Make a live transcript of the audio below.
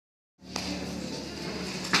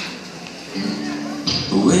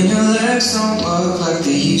When your legs don't work like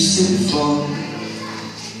they used to before,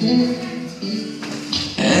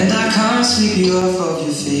 and I can't sweep you off of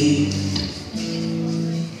your feet.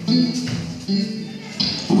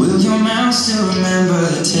 Will your mouth still remember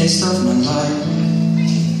the taste of my life?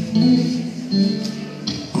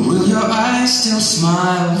 Will your eyes still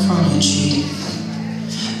smile from your cheek?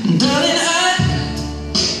 Darling, I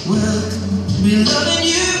will be loving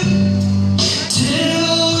you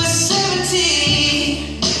till we're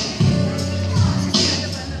 70.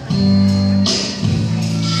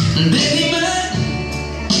 And baby, my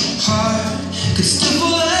heart could still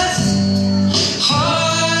fall as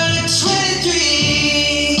hard at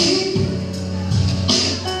 23.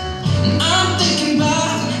 And I'm thinking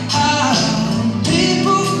about how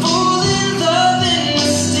people fall in love in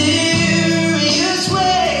mysterious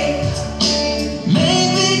ways.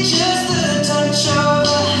 Maybe just the touch of a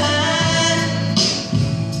hand.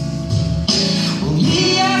 Well,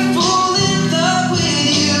 me, I fall in love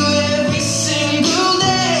with you every single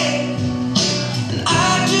day, and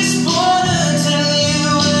I just wanna tell you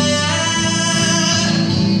I am.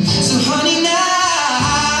 So honey,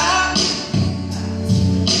 now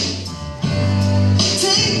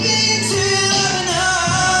take me into your loving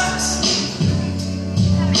arms.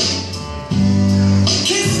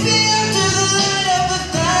 Kiss me under the light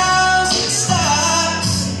of 1,000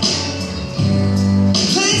 stars.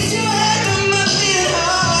 Place your hand on my beating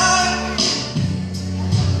heart.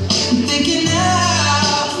 I'm thinking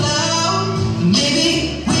out loud,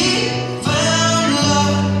 maybe we found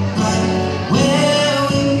love right where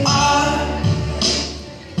we are.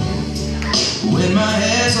 When my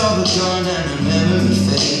hair's all but gone and the memory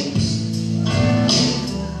fades,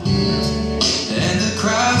 and the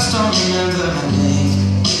crowds don't remember my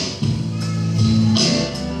name.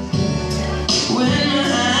 When my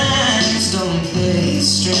hands don't play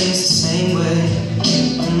strings the same way,